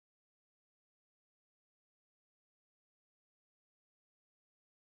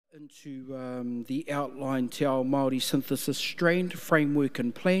into the outline Te Ao Māori synthesis strand, framework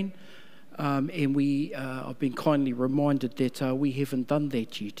and plan, and I've been kindly reminded that we haven't done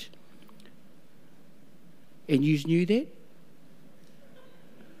that yet. And you knew that?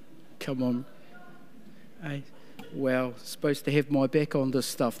 Come on. Hey, well, supposed to have my back on this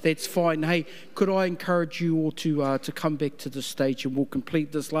stuff. That's fine. Hey, could I encourage you all to come back to the stage, and we'll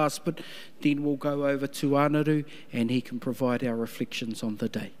complete this last bit, then we'll go over to Anaru and he can provide our reflections on the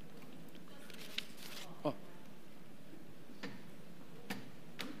day.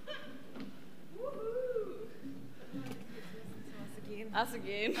 Us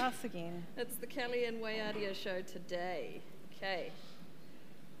again. Us again. It's the Kelly and Waiaria show today. Okay.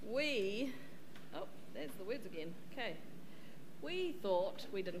 There's the words again. Okay. We thought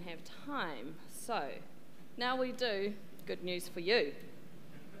we didn't have time, so now we do. Good news for you.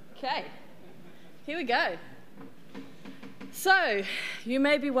 Okay. Here we go. So, you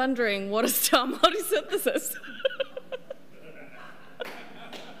may be wondering, what is Te Māori synthesis?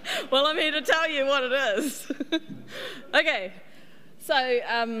 Well, I'm here to tell you what it is. Okay. So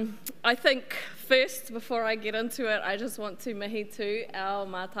I think first, before I get into it, I just want to mihi to our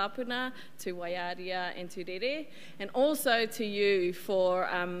mātāpuna, to Waiaria and to Rere, and also to you for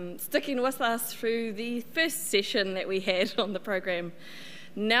sticking with us through the first session that we had on the program.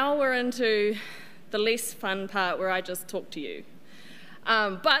 Now we're into the less fun part where I just talk to you.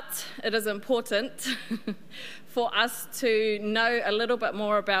 But it is important for us to know a little bit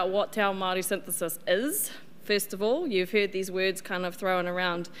more about what Te Ao Māori synthesis is. First of all, you've heard these words kind of thrown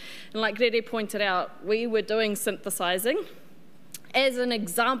around. And like Rere pointed out, we were doing synthesizing as an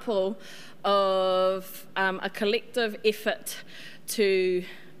example of a collective effort to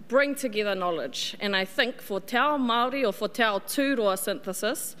bring together knowledge. And I think for Te Ao Māori, or for Te Ao Tūroa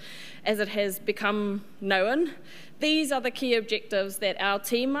synthesis, as it has become known, these are the key objectives that our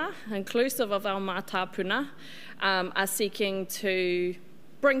tīma, inclusive of our mātāpuna, are seeking to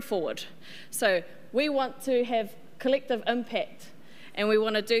bring forward. So we want to have collective impact, and we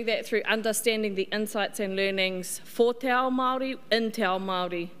want to do that through understanding the insights and learnings for Te Ao Māori, in Te Ao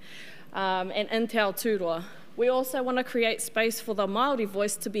Māori, and in Te Ao Tūroa. We also want to create space for the Māori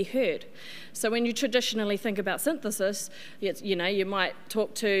voice to be heard. So when you traditionally think about synthesis, you might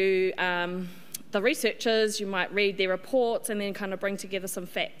talk to the researchers, you might read their reports, and then kind of bring together some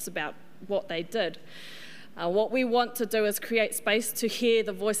facts about what they did. What we want to do is create space to hear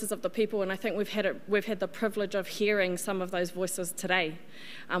the voices of the people, and I think we've had the privilege of hearing some of those voices today,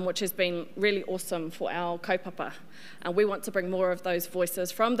 which has been really awesome for our kaupapa. We want to bring more of those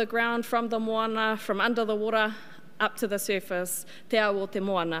voices from the ground, from the moana, from under the water, up to the surface, te ao o te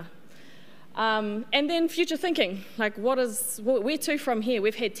moana. And then future thinking, like where to from here?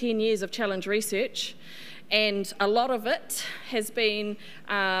 We've had 10 years of challenge research, and a lot of it has been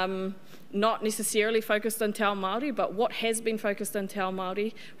not necessarily focused on Te Ao Māori, but what has been focused on Te Ao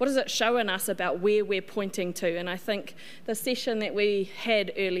Māori, what is it showing us about where we're pointing to? And I think the session that we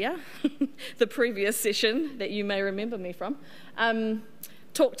had earlier, the previous session that you may remember me from,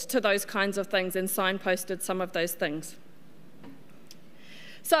 talked to those kinds of things and signposted some of those things.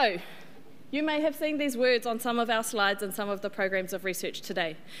 So, you may have seen these words on some of our slides and some of the programs of research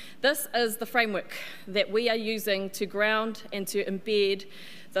today. This is the framework that we are using to ground and to embed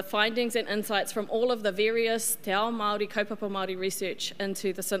the findings and insights from all of the various Te Ao Māori, kaupapa Māori research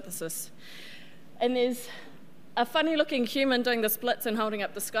into the synthesis. And there's a funny looking human doing the splits and holding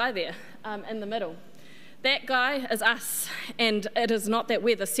up the sky there in the middle. That guy is us, and it is not that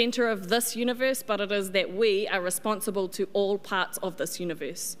we're the centre of this universe, but it is that we are responsible to all parts of this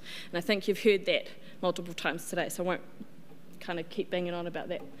universe. And I think you've heard that multiple times today, so I won't kind of keep banging on about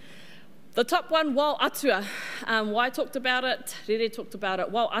that. The top one, wao atua. Wai talked about it, Rere talked about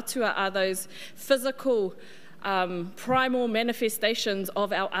it. Wao atua are those physical, primal manifestations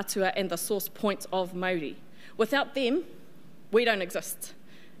of our atua and the source points of Māori. Without them, we don't exist.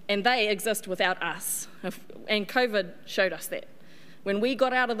 And they exist without us. And COVID showed us that. When we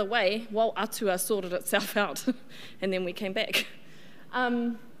got out of the way, wao atua sorted itself out, and then we came back.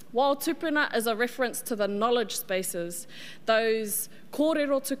 Wao tupuna is a reference to the knowledge spaces, those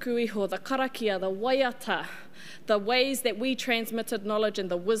kōrero tuku iho, the karakia, the waiata, the ways that we transmitted knowledge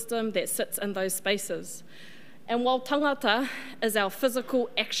and the wisdom that sits in those spaces. And wao tangata is our physical,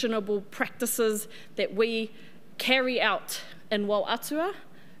 actionable practices that we carry out in wao atua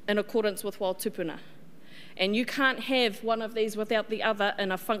in accordance with wao tupuna. And you can't have one of these without the other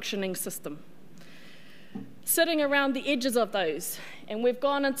in a functioning system. Sitting around the edges of those, and we've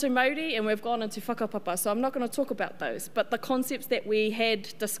gone into Māori and we've gone into whakapapa, so I'm not going to talk about those, but the concepts that we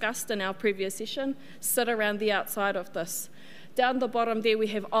had discussed in our previous session sit around the outside of this. Down the bottom there we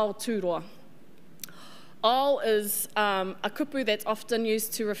have Ao Tūroa. Ao is a kupu that's often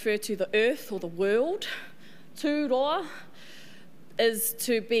used to refer to the earth or the world. Tūroa is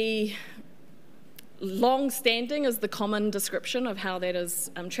to be long-standing is the common description of how that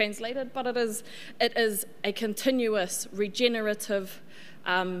is translated, but it is a continuous, regenerative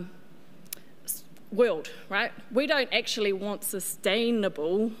world, right? We don't actually want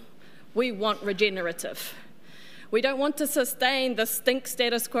sustainable, we want regenerative. We don't want to sustain the stink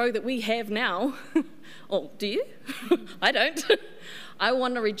status quo that we have now. Oh, do you? I don't. I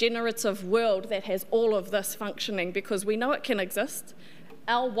want a regenerative world that has all of this functioning because we know it can exist.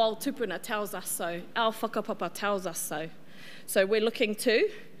 Our wao tupuna tells us so. Our whakapapa tells us so. So we're looking to,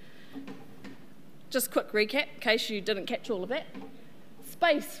 just quick recap in case you didn't catch all of that.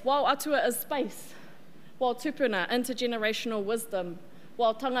 Space, wao atua is space. Wao tupuna, intergenerational wisdom.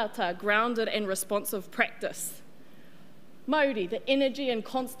 Wao tangata, grounded and responsive practice. Māori, the energy and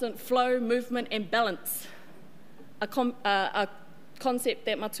constant flow, movement and balance. A concept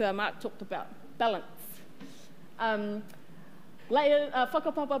that Matua Mark talked about, balance.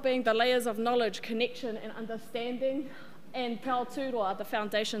 Whakapapa being the layers of knowledge, connection and understanding, and Pao Tūroa, the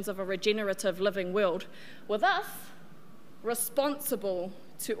foundations of a regenerative living world. With us, responsible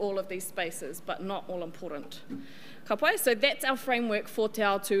to all of these spaces, but not all important. Ka pai? So that's our framework for Te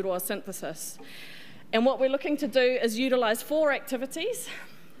Ao Tūroa synthesis. And what we're looking to do is utilise 4 activities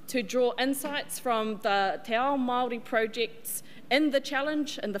to draw insights from the Te Ao Māori projects in the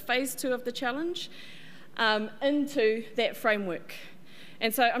challenge, in the phase 2 of the challenge, into that framework.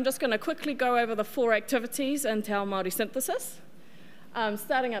 And so I'm just going to quickly go over the 4 activities in Te Ao Māori synthesis.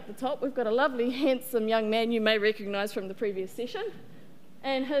 Starting at the top, we've got a lovely, handsome young man you may recognise from the previous session.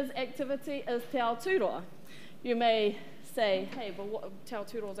 And his activity is Te Ao Tūroa. You may say, hey, but what, Te Ao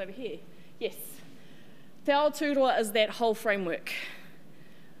Tūroa's over here. Yes. Te Ao Tūroa is that whole framework.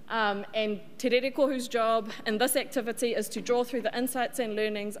 And Te Rereko, whose job in this activity is to draw through the insights and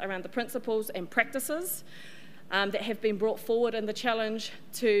learnings around the principles and practices that have been brought forward in the challenge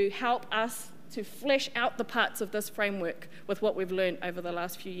to help us to flesh out the parts of this framework with what we've learned over the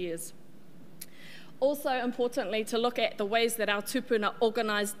last few years. Also, importantly, to look at the ways that our tupuna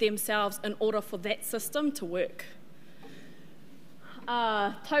organised themselves in order for that system to work.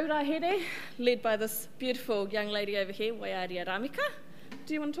 Taurahere, led by this beautiful young lady over here, Waiaria Ramika.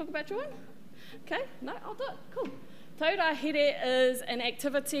 Do you want to talk about your one? Okay, no, I'll do it, cool. Taurahere is an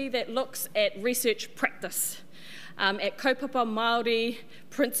activity that looks at research practice, at kaupapa Māori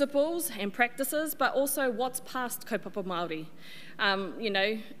principles and practices, but also what's past kaupapa Māori. You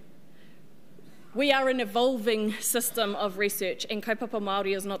know, we are an evolving system of research, and kaupapa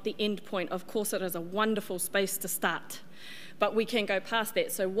Māori is not the end point. Of course, it is a wonderful space to start, but we can go past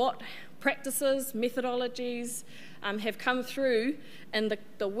that. So what practices, methodologies have come through in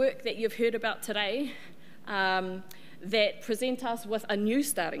the work that you've heard about today that present us with a new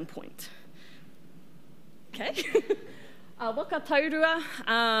starting point. Okay. Waka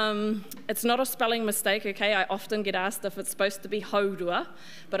taurua, it's not a spelling mistake, okay? I often get asked if it's supposed to be haurua,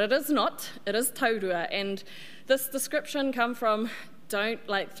 but it is not, it is taurua. And this description come from, don't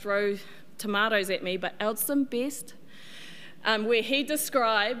like throw tomatoes at me, but Eldson Best, where he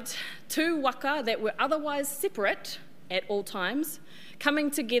described 2 waka that were otherwise separate at all times, coming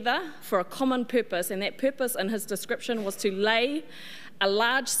together for a common purpose, and that purpose in his description was to lay a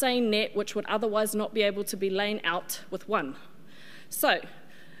large seine net which would otherwise not be able to be lain out with one. So,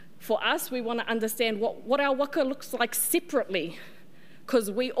 for us, we want to understand what our waka looks like separately,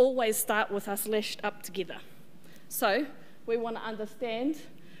 because we always start with us lashed up together. So, we want to understand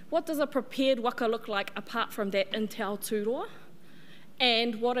what does a prepared waka look like apart from that in Te Ao Tūroa,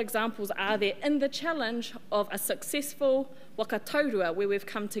 and what examples are there in the challenge of a successful waka taurua where we've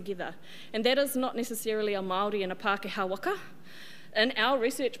come together. And that is not necessarily a Māori and a Pākehā waka. In our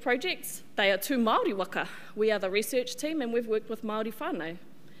research projects, they are 2 Māori waka. We are the research team and we've worked with Māori whānau.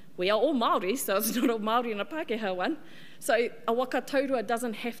 We are all Māori, so it's not a Māori and a Pākehā one. So a waka taurua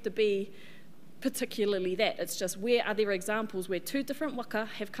doesn't have to be particularly that. It's just where are there examples where 2 different waka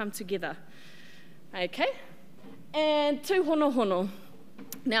have come together. Okay? And tū hono hono.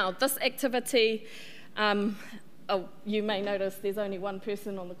 Now, this activity, you may notice there's only one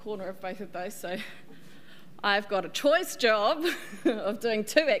person on the corner of both of those, so I've got a choice job of doing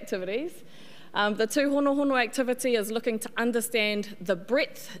 2 activities. The tū hono hono activity is looking to understand the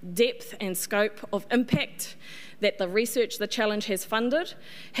breadth, depth and scope of impact that the research the challenge has funded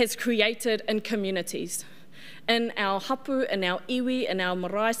has created in communities. In our hapu, in our iwi, in our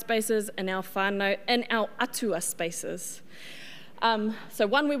marae spaces, in our whānau, in our atua spaces. So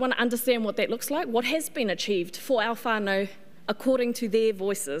one, we want to understand what that looks like, what has been achieved for our whānau according to their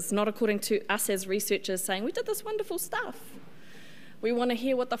voices, not according to us as researchers saying, we did this wonderful stuff. We want to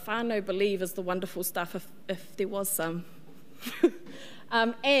hear what the whānau believe is the wonderful stuff, if there was some.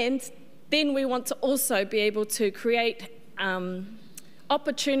 And then we want to also be able to create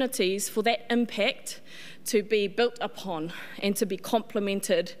opportunities for that impact to be built upon and to be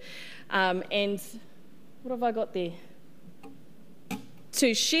complemented. And what have I got there?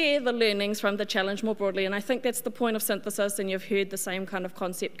 To share the learnings from the challenge more broadly. And I think that's the point of synthesis, and you've heard the same kind of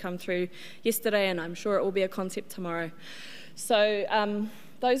concept come through yesterday, and I'm sure it will be a concept tomorrow. So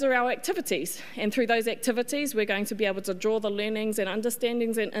those are our activities, and through those activities we're going to be able to draw the learnings and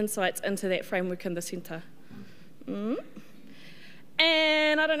understandings and insights into that framework in the centre. And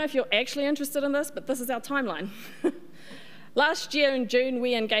I don't know if you're actually interested in this, but this is our timeline. Last year in June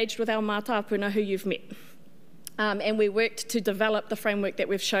we engaged with our mātāpuna who you've met, and we worked to develop the framework that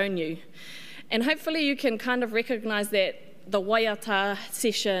we've shown you. And hopefully you can kind of recognise that the waiata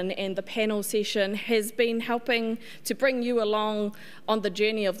session and the panel session has been helping to bring you along on the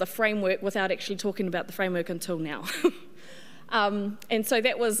journey of the framework without actually talking about the framework until now. And so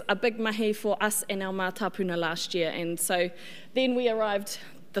that was a big mahi for us and our mātāpuna last year. And so then we arrived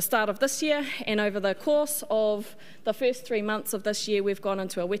the start of this year, and over the course of the first 3 months of this year, we've gone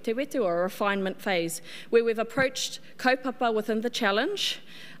into a wete wetu, or a refinement phase, where we've approached kaupapa within the challenge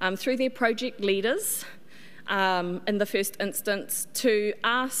through their project leaders, in the first instance, to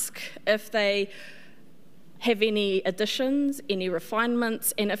ask if they have any additions, any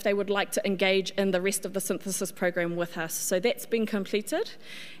refinements, and if they would like to engage in the rest of the synthesis program with us. So that's been completed,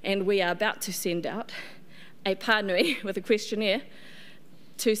 and we are about to send out a pānui with a questionnaire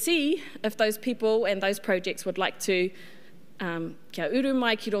to see if those people and those projects would like to kia uru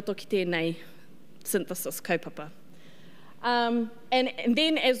mai ki roto ki tēnei synthesis kaupapa. And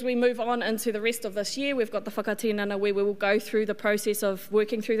then as we move on into the rest of this year, we've got the whakatinana where we will go through the process of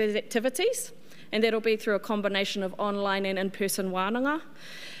working through those activities, and that'll be through a combination of online and in-person wānanga.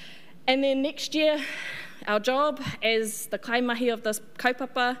 And then next year, our job as the kaimahi of this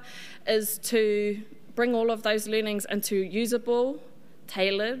kaupapa is to bring all of those learnings into usable,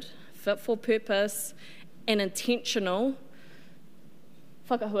 tailored, fit for purpose, and intentional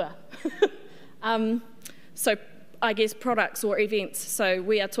whakahua. So I guess products or events. So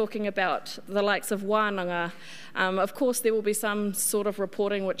we are talking about the likes of wānanga. Of course, there will be some sort of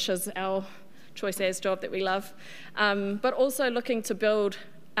reporting, which is our choice as job that we love, but also looking to build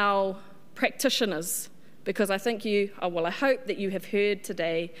our practitioners, because I think I hope that you have heard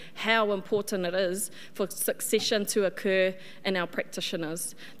today how important it is for succession to occur in our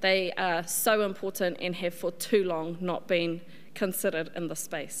practitioners. They are so important and have for too long not been considered in this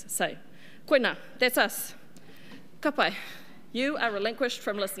space. So, koina, that's us. Ka pai, you are relinquished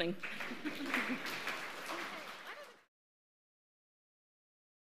from listening.